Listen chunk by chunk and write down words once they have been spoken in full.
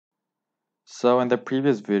So in the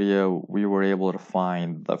previous video, we were able to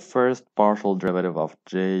find the first partial derivative of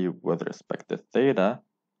j with respect to theta.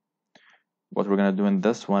 What we're going to do in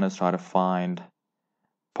this one is try to find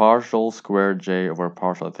partial square j over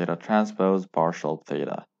partial theta transpose partial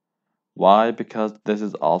theta. Why? Because this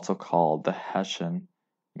is also called the Hessian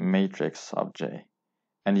matrix of j.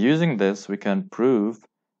 And using this, we can prove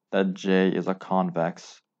that j is a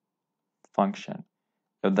convex function.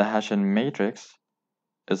 If the Hessian matrix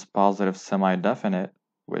is positive semi-definite,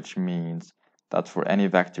 which means that for any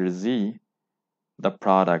vector z, the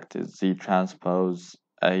product is z transpose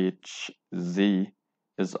hz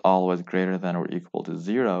is always greater than or equal to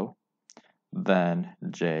 0, then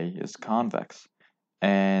j is convex.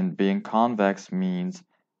 And being convex means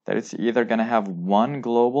that it's either going to have one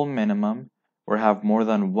global minimum or have more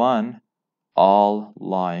than one, all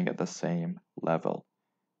lying at the same level.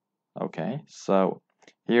 Okay, so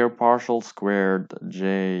here partial squared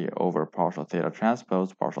j over partial theta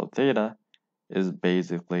transpose partial theta is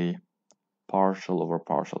basically partial over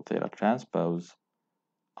partial theta transpose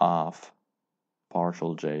of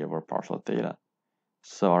partial j over partial theta.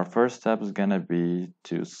 So our first step is going to be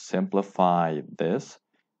to simplify this,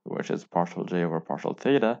 which is partial j over partial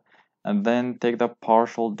theta, and then take the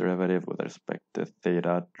partial derivative with respect to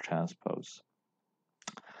theta transpose.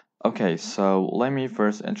 Okay, so let me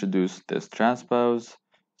first introduce this transpose.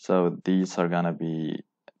 So these are going to be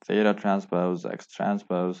theta transpose, x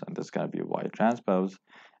transpose, and this is going to be y transpose.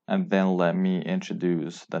 And then let me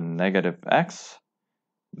introduce the negative x.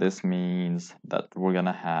 This means that we're going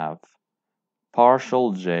to have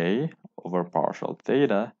partial j over partial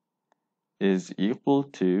theta is equal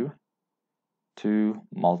to 2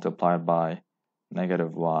 multiplied by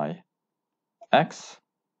negative y x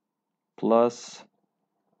plus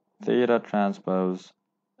theta transpose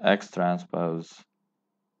x transpose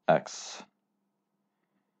x.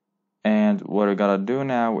 And what we gotta do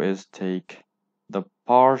now is take the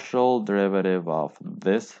partial derivative of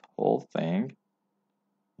this whole thing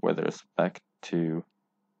with respect to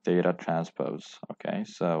theta transpose. Okay,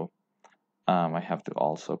 so I have to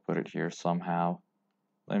also put it here somehow.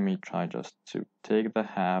 Let me try just to take the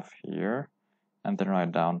half here and then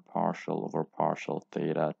write down partial over partial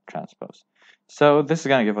theta transpose. So this is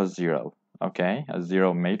going to give us 0, okay, a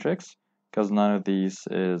 0 matrix, because none of these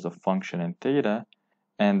is a function in theta,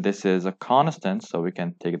 and this is a constant, so we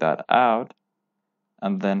can take that out,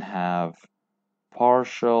 and then have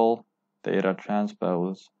partial theta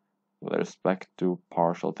transpose with respect to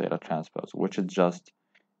partial theta transpose, which is just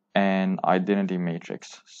an identity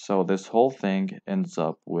matrix. So this whole thing ends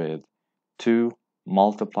up with 2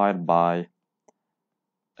 multiplied by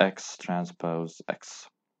x transpose x.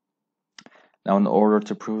 Now in order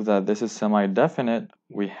to prove that this is semi-definite,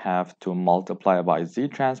 we have to multiply by z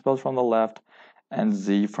transpose from the left and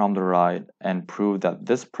z from the right and prove that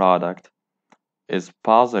this product is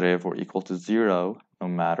positive or equal to 0 no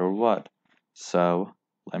matter what. So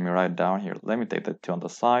let me write down here, let me take the 2 on the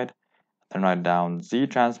side, then write down z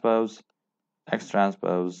transpose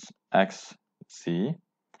x, z,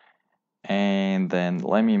 and then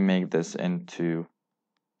let me make this into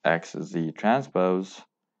xz transpose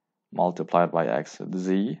multiplied by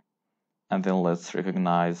xz, and then let's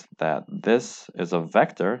recognize that this is a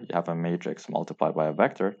vector. You have a matrix multiplied by a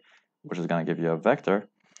vector, which is going to give you a vector,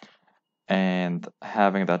 and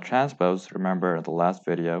having that transpose, remember in the last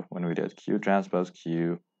video when we did q transpose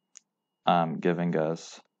q, giving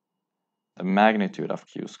us the magnitude of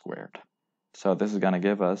q squared. So this is going to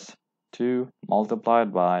give us 2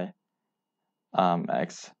 multiplied by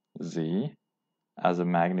xz as a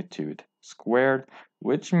magnitude squared,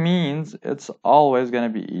 which means it's always going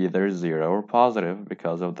to be either 0 or positive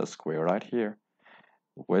because of the square right here,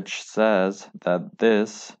 which says that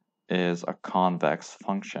this is a convex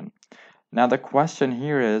function. Now the question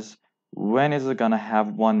here is, when is it going to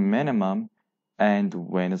have one minimum and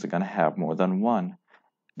when is it going to have more than one?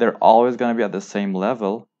 They're always going to be at the same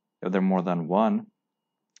level if they're more than one,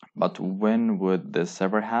 but when would this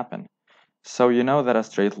ever happen? So you know that a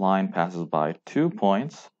straight line passes by 2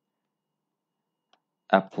 points,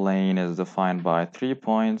 a plane is defined by 3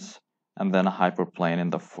 points, and then a hyperplane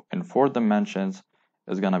in 4 dimensions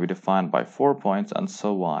is going to be defined by 4 points, and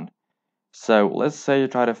so on. So let's say you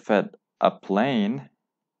try to fit a plane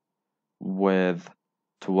with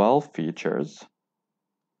 12 features.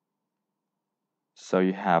 So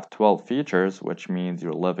you have 12 features, which means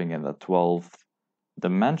you're living in the 12th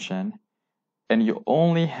dimension, and you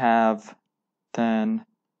only have 10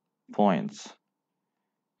 points.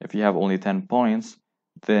 If you have only 10 points,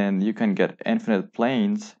 then you can get infinite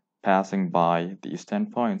planes passing by these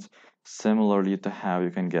 10 points, similarly to how you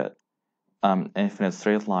can get infinite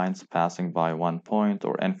straight lines passing by 1 point,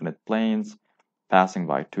 or infinite planes passing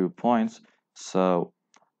by 2 points. So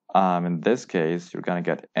in this case, you're going to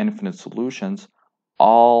get infinite solutions,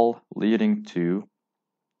 all leading to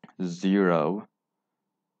 0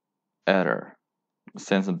 error.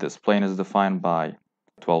 Since this plane is defined by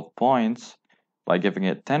 12 points, by giving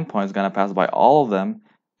it 10 points, it's going to pass by all of them,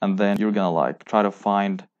 and then you're going to like try to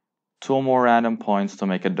find 2 more random points to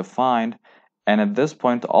make it defined, and at this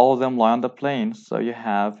point all of them lie on the plane, so you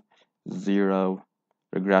have 0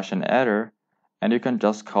 regression error, and you can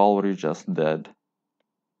just call what you just did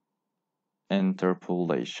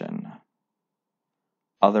interpolation.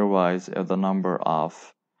 Otherwise, if the number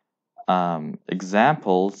of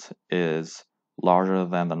examples is larger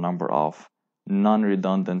than the number of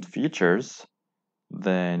non-redundant features,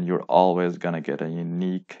 then you're always going to get a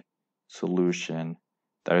unique solution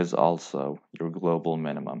that is also your global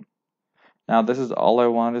minimum. Now, this is all I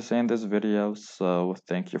wanted to say in this video, so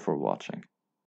thank you for watching.